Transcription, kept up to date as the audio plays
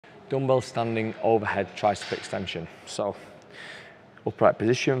dumbbell standing overhead tricep extension. So upright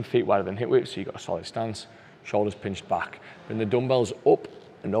position, feet wider than hip width, so you've got a solid stance, shoulders pinched back. Bring the dumbbells up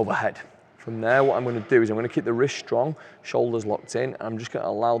and overhead. From there, what I'm going to do is I'm going to keep the wrist strong, shoulders locked in, and I'm just going to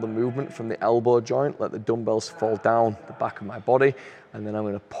allow the movement from the elbow joint, let the dumbbells fall down the back of my body, and then I'm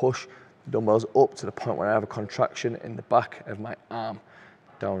going to push the dumbbells up to the point where I have a contraction in the back of my arm.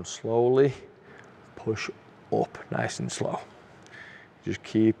 Down slowly, push up nice and slow. Just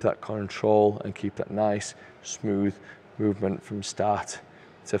keep that control and keep that nice, smooth movement from start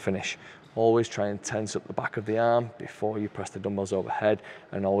to finish. Always try and tense up the back of the arm before you press the dumbbells overhead,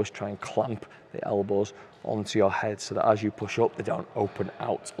 and always try and clamp the elbows onto your head so that as you push up, they don't open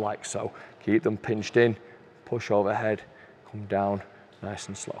out like so. Keep them pinched in, push overhead, come down nice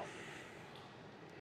and slow.